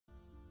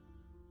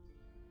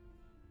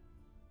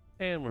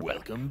And we're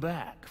back. Welcome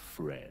back,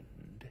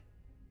 friend.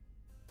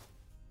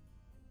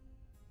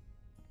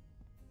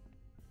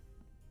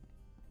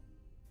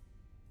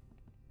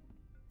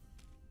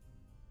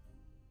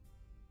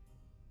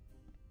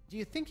 Do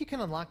you think you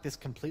can unlock this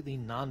completely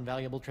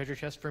non-valuable treasure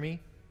chest for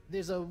me?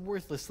 There's a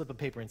worthless slip of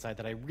paper inside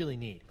that I really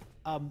need.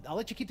 I'll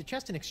let you keep the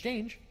chest in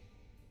exchange.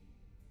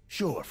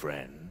 Sure,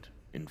 friend.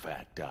 In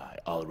fact, I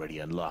already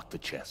unlocked the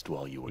chest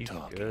while you were He's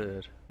talking.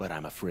 good. But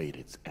I'm afraid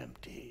it's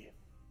empty.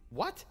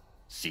 What?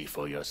 See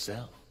for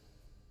yourself.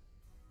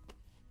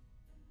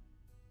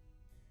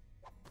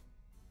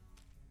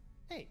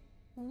 Hey,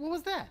 what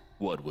was that?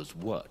 What was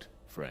what,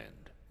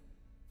 friend?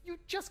 You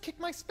just kicked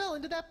my spell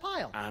into that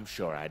pile. I'm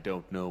sure I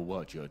don't know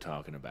what you're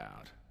talking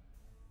about.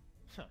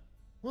 Huh.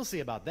 We'll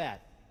see about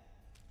that.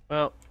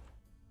 Well,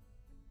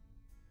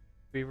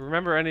 if we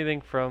remember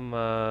anything from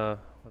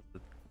what's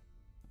the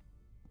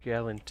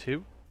Gallon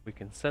 2? We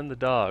can send the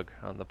dog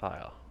on the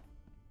pile.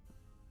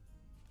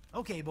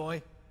 Okay,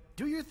 boy.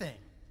 Do your thing.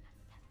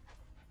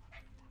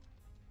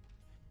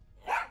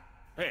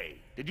 Hey,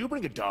 did you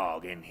bring a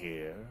dog in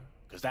here?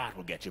 Because that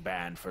will get you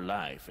banned for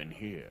life in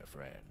here,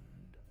 friend.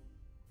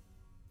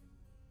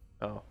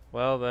 Oh,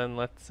 well then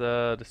let's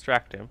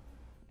distract him.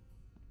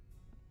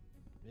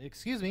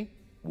 Excuse me.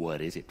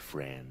 What is it,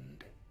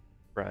 friend?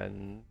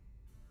 Friend.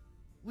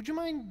 Would you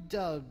mind,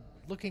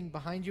 looking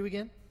behind you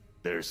again?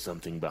 There's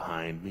something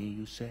behind me,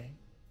 you say?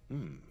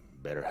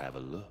 Better have a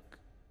look.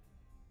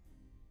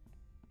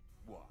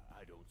 Why,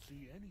 I don't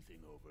see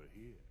anything over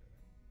here.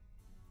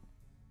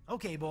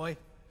 Okay, boy.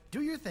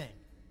 Do your thing.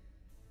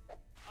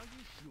 Are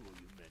you sure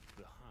you meant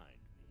behind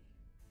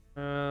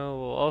me?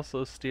 We'll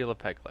also steal a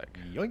peg leg.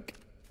 Yoink.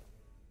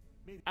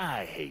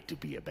 I hate to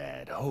be a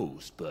bad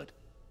host, but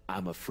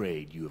I'm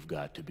afraid you have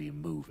got to be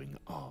moving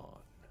on.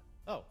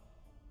 Oh,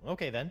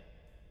 okay then.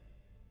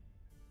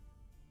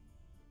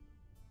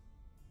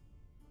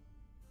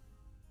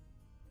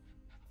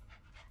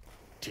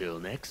 Till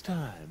next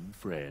time,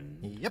 friend.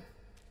 Yep.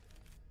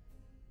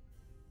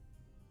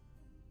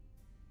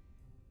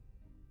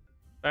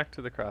 Back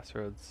to the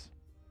crossroads.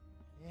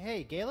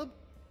 Hey, Caleb?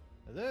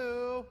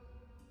 Hello?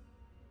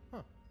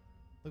 Huh.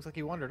 Looks like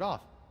he wandered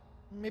off.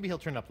 Maybe he'll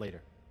turn up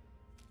later.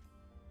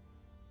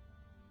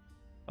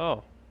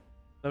 Oh,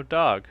 no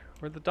dog.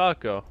 Where'd the dog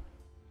go?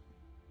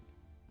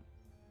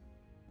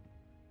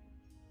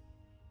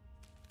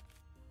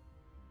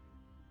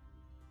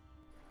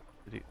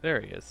 There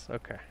he is.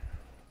 Okay.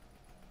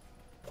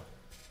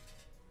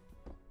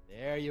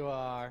 There you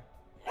are.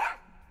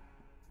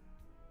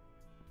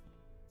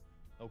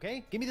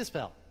 Okay, give me the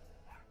spell.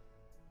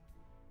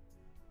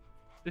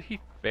 Did he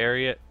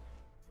bury it?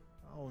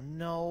 Oh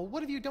no,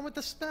 what have you done with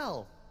the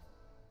spell?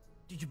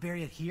 Did you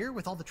bury it here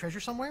with all the treasure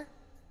somewhere?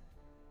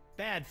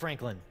 Bad,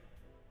 Franklin.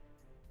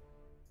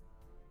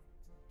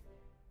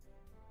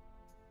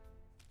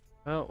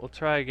 Well, we'll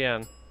try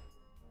again.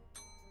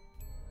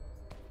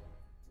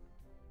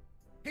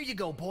 Here you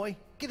go, boy.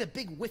 Get a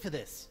big whiff of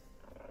this.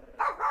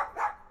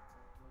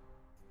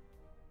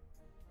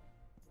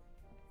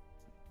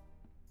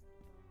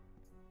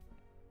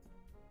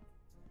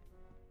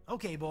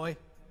 Okay, boy.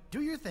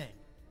 Do your thing.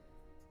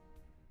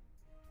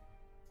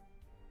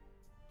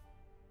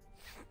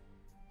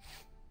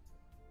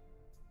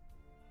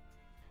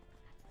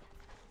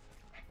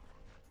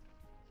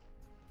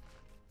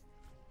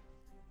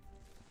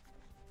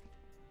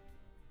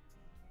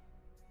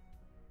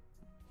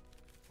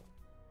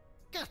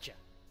 Gotcha.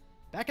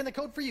 Back in the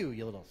code for you,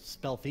 you little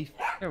spell thief.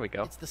 There we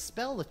go. It's the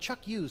spell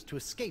LeChuck used to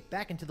escape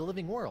back into the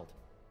living world.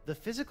 The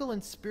physical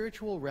and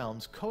spiritual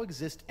realms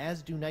coexist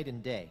as do night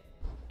and day.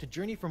 To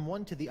journey from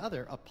one to the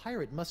other, a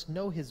pirate must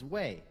know his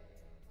way.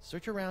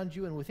 Search around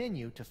you and within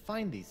you to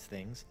find these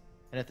things,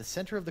 and at the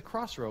center of the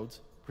crossroads,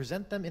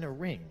 present them in a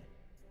ring.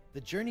 The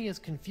journey is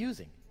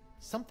confusing.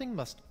 Something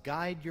must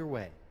guide your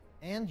way,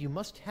 and you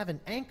must have an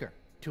anchor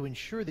to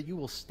ensure that you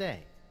will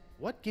stay.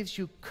 What gives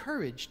you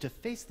courage to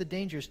face the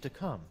dangers to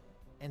come,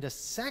 and a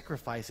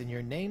sacrifice in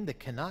your name that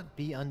cannot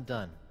be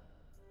undone?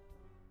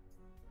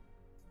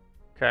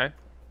 Okay.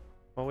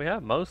 Well, we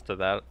have most of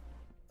that.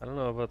 I don't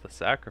know about the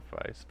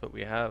sacrifice, but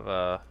we have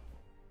a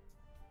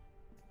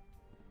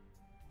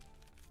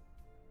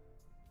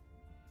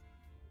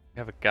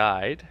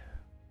guide.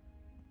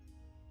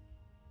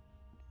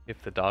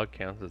 If the dog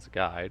counts as a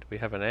guide, we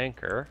have an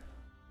anchor.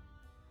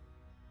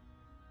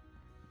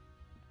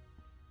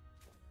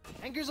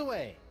 Anchors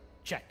away.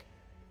 Check.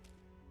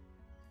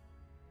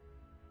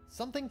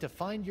 Something to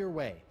find your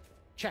way.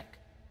 Check.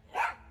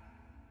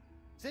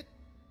 Sit.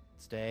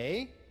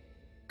 Stay.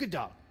 Good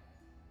dog.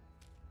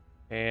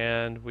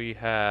 And we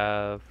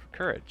have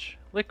courage.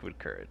 Liquid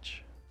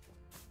courage.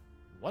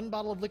 1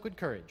 bottle of liquid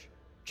courage.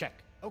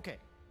 Check. Okay.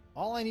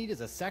 All I need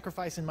is a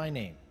sacrifice in my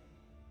name.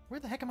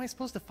 Where the heck am I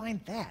supposed to find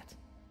that?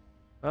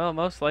 Well,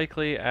 most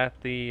likely at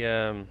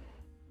the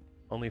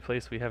only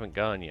place we haven't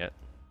gone yet.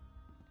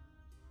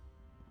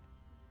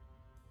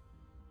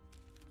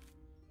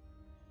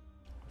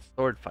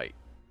 Sword fight.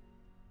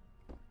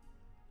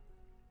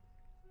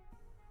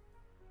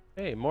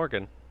 Hey,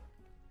 Morgan.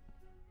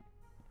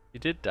 You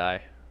did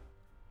die.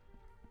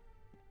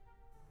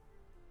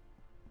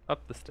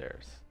 Up the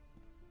stairs.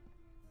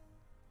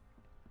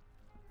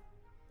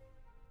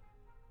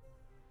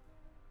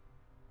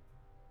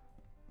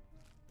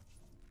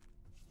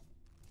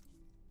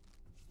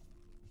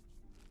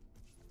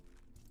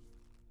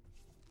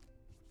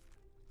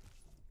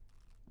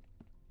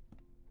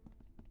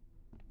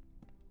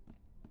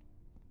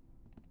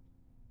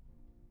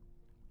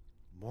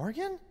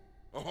 Morgan?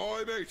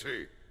 Ahoy,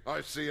 matey!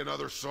 I see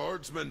another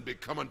swordsman be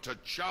coming to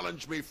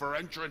challenge me for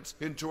entrance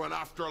into an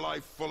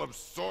afterlife full of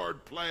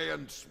swordplay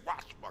and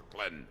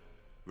swashbuckling.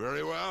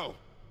 Very well.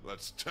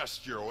 Let's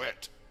test your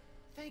wit.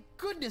 Thank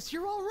goodness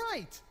you're all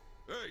right!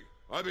 Hey,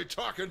 I be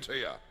talking to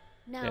you.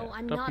 No, Yeah,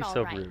 I'm don't not be all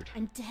so right. rude.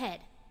 I'm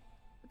dead.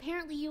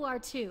 Apparently you are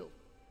too.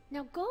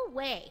 Now go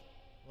away.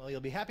 Well,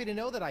 you'll be happy to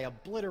know that I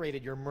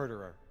obliterated your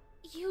murderer.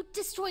 You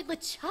destroyed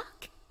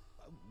LeChuck?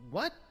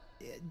 What?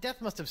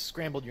 Death must have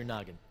scrambled your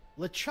noggin.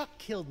 LeChuck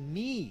killed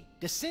me.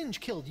 DeSinge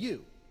killed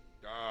you.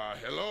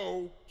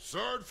 Hello?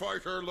 Sword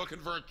fighter looking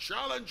for a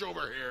challenge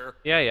over here.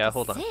 Yeah,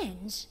 hold on.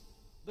 Singe?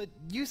 But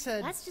you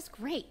said... That's just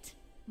great.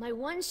 My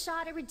one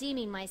shot at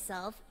redeeming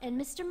myself, and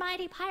Mr.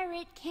 Mighty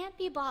Pirate can't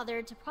be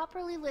bothered to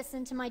properly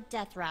listen to my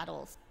death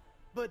rattles.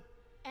 But...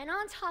 And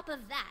on top of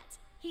that,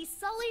 he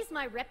sullies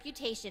my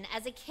reputation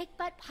as a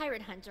kick-butt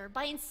pirate hunter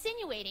by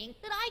insinuating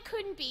that I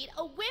couldn't beat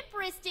a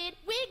wimp-wristed,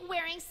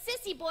 wig-wearing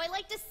sissy boy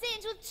like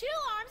DeSinge with 2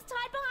 arms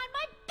tied behind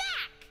my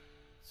back!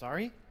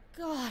 Sorry?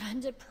 God, I'm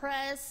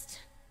depressed.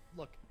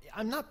 Look,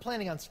 I'm not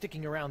planning on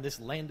sticking around this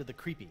land of the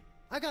creepy.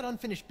 I got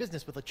unfinished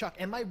business with LeChuck,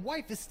 and my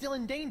wife is still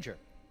in danger.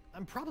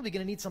 I'm probably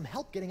gonna need some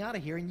help getting out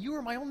of here, and you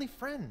are my only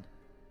friend.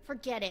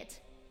 Forget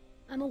it.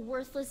 I'm a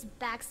worthless,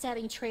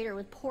 backstabbing traitor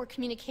with poor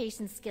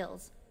communication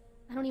skills.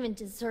 I don't even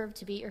deserve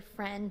to be your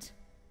friend.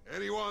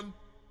 Anyone?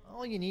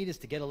 All you need is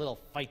to get a little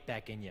fight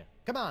back in you.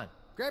 Come on,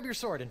 grab your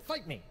sword and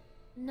fight me.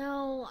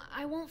 No,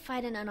 I won't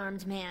fight an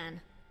unarmed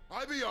man.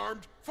 I be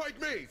armed. Fight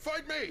me!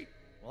 Fight me!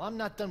 Well, I'm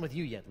not done with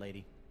you yet,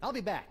 lady. I'll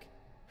be back.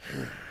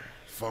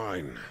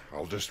 Fine.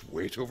 I'll just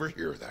wait over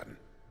here then.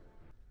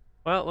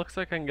 Well, it looks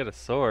like I can get a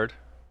sword.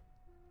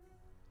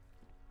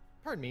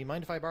 Pardon me,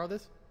 mind if I borrow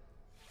this?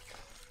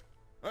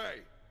 Hey,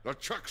 the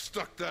Chuck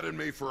stuck that in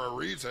me for a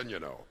reason, you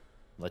know.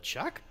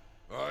 LeChuck?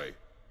 Aye,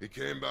 he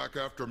came back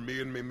after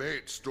me and me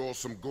mate stole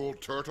some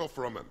gold turtle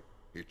from him.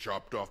 He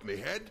chopped off me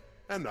head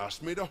and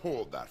asked me to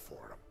hold that for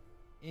him.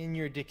 In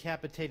your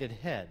decapitated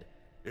head.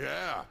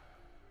 Yeah.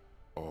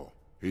 Oh,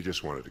 he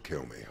just wanted to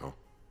kill me, huh?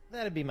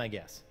 That'd be my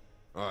guess.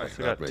 Aye,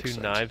 Also that got makes 2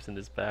 sense. knives in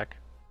his back.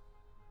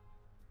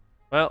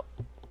 Well,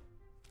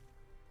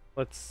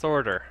 let's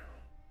sort her.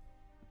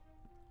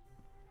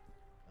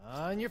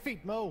 On your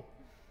feet, Mo.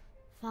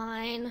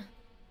 Fine.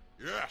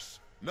 Yes,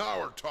 now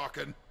we're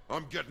talking.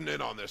 I'm getting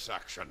in on this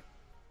action.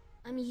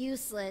 I'm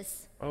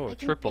useless. Oh, I a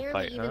can triple barely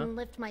fight, even huh?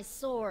 lift my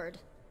sword.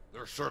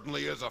 There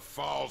certainly is a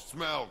foul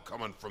smell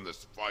coming from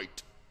this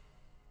fight.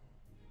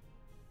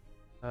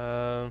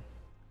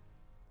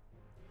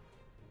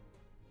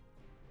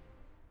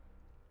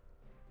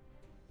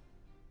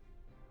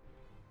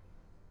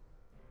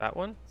 That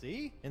one?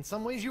 See? In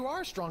some ways you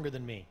are stronger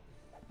than me.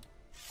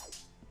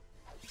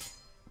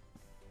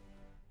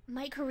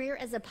 My career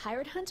as a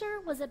pirate hunter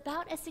was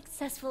about as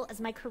successful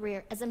as my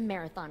career as a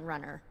marathon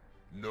runner.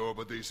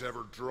 Nobody's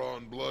ever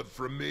drawn blood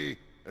from me,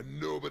 and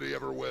nobody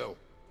ever will.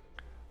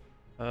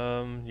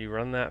 You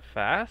run that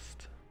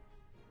fast?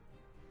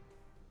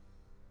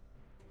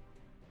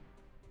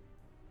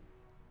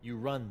 You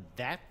run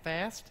that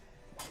fast?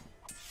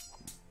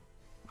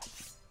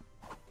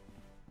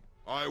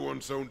 I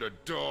once owned a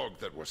dog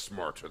that was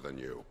smarter than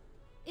you.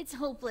 It's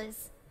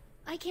hopeless.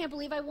 I can't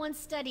believe I once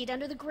studied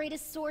under the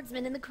greatest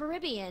swordsman in the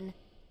Caribbean.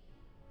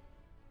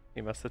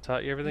 He must have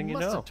taught you everything He you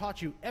must know. have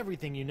taught you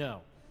everything you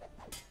know.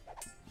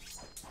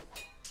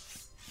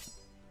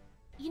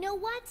 You know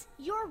what?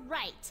 You're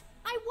right.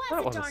 I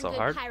That was a wasn't darn so good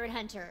hard. pirate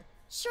hunter.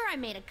 Sure, I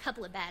made a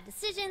couple of bad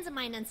decisions and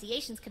my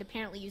enunciations could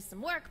apparently use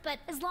some work, but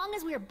as long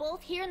as we are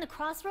both here in the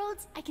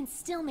crossroads, I can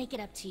still make it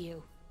up to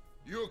you.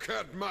 You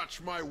can't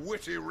match my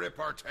witty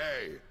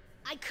repartee.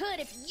 I could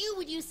if you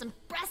would use some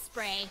breath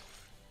spray.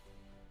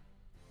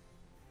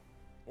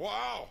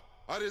 Wow,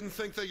 I didn't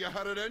think that you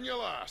had it in you,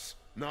 lass.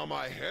 Now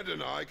my head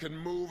and I can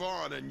move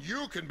on and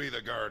you can be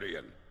the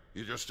guardian.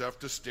 You just have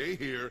to stay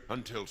here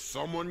until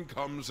someone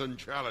comes and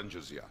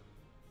challenges you.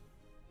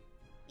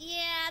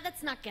 Yeah,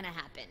 that's not gonna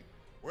happen.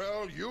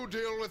 Well, you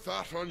deal with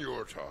that on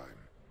your time.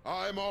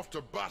 I'm off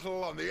to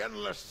battle on the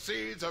endless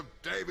seas of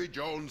Davy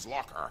Jones'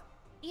 locker.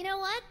 You know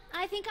what?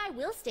 I think I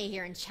will stay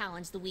here and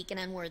challenge the weak and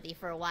unworthy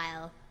for a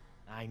while.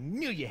 I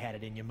knew you had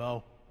it in you,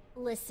 Mo.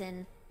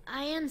 Listen,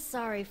 I am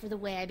sorry for the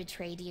way I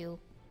betrayed you.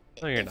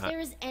 No, you're if not. there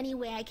is any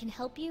way I can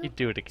help you, You'd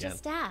do it again.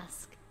 just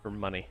ask. For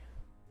money.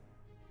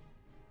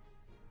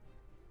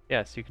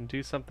 Yes, you can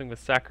do something with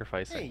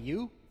sacrificing. Hey,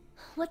 you.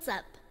 What's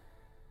up?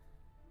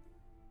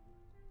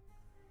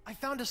 I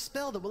found a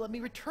spell that will let me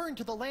return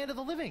to the land of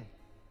the living.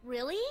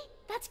 Really?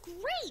 That's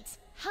great!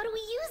 How do we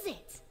use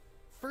it?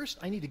 First,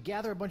 I need to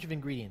gather a bunch of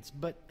ingredients,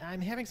 but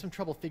I'm having some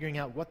trouble figuring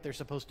out what they're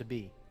supposed to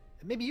be.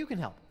 Maybe you can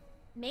help.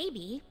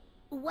 Maybe.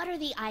 What are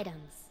the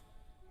items?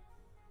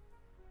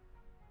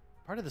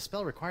 Part of the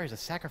spell requires a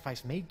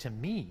sacrifice made to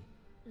me.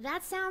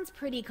 That sounds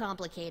pretty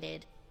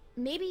complicated.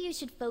 Maybe you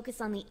should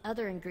focus on the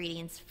other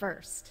ingredients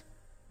first.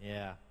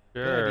 Yeah.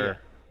 Sure. Good idea.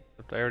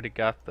 But I already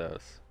got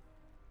those.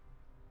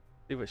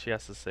 See what she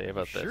has to say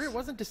about this. Sure it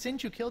wasn't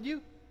Singe who killed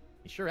you?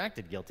 He sure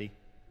acted guilty.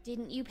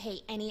 Didn't you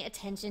pay any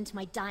attention to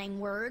my dying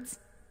words?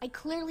 I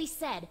clearly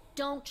said,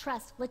 don't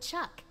trust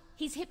LeChuck.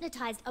 He's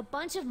hypnotized a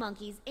bunch of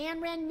monkeys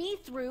and ran me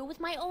through with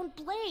my own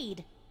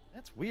blade.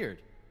 That's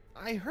weird.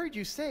 I heard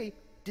you say,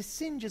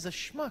 Singe is a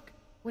schmuck.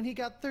 When he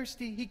got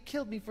thirsty, he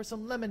killed me for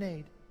some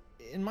lemonade.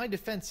 In my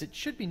defense, it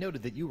should be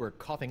noted that you were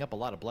coughing up a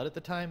lot of blood at the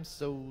time,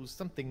 so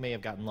something may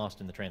have gotten lost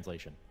in the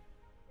translation.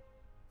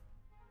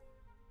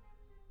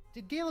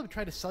 Did Caleb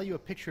try to sell you a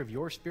picture of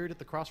your spirit at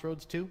the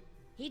crossroads too?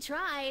 He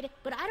tried,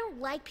 but I don't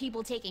like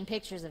people taking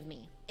pictures of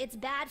me. It's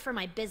bad for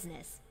my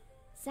business.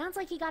 Sounds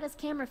like he got his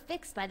camera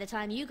fixed by the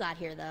time you got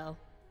here, though.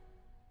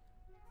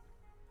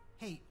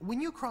 Hey,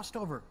 when you crossed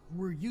over,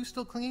 were you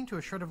still clinging to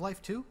a shred of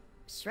life too?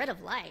 Shred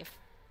of life?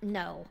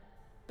 No.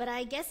 But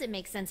I guess it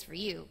makes sense for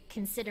you,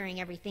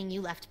 considering everything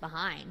you left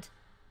behind.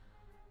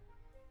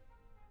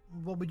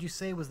 What would you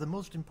say was the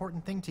most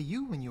important thing to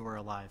you when you were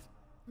alive?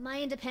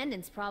 My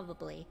independence,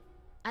 probably.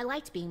 I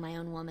liked being my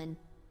own woman.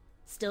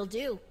 Still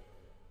do.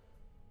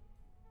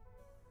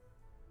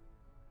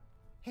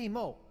 Hey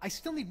Mo, I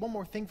still need one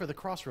more thing for the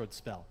crossroads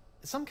spell.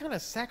 Some kind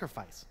of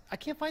sacrifice. I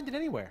can't find it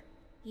anywhere.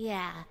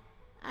 Yeah,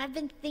 I've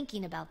been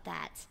thinking about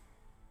that.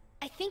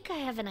 I think I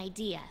have an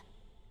idea.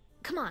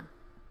 Come on,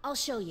 I'll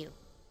show you.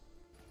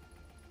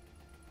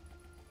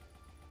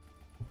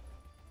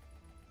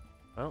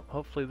 Well,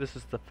 hopefully this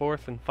is the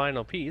fourth and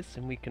final piece,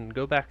 and we can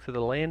go back to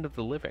the land of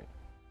the living.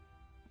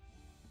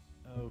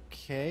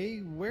 Okay,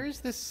 where's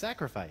this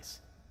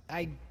sacrifice?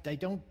 I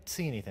don't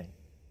see anything.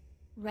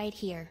 Right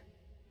here.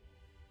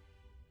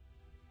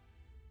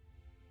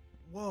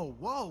 Whoa,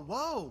 whoa,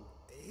 whoa!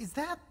 Is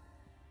that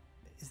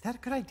a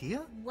good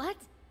idea? What?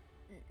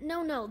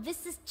 No,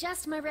 this is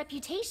just my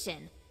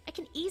reputation. I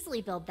can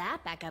easily build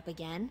that back up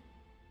again.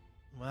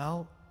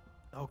 Well,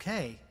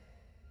 okay.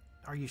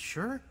 Are you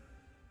sure?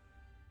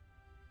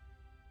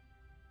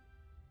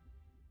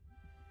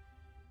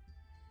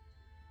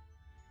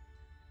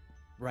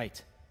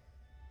 Right.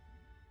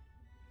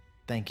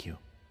 Thank you.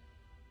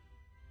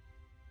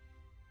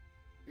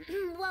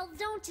 Well,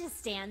 don't just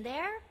stand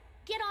there.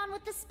 Get on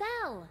with the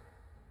spell.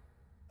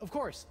 Of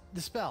course,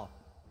 the spell.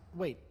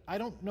 Wait, I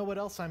don't know what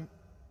else I'm...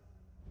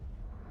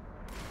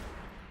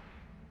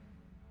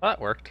 That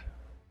worked.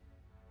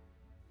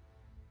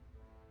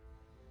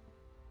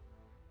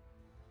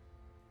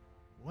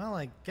 Well,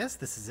 I guess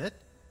this is it.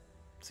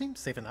 Seems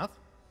safe enough.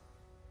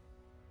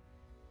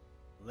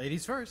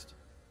 Ladies first.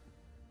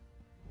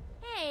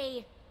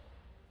 Hey,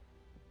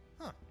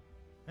 Huh.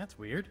 That's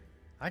weird.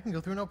 I can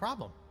go through no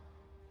problem.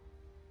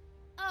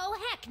 oh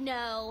heck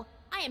no.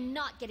 I am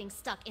not getting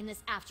stuck in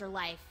this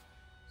afterlife.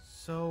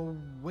 So,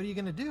 what are you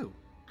gonna do?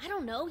 I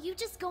don't know, you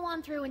just go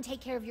on through and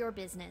take care of your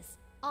business.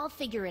 I'll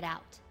figure it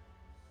out.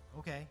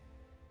 Okay.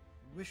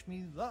 Wish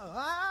me luck.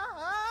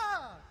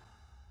 Ah!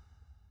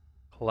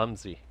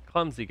 Clumsy.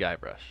 Clumsy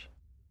Guybrush.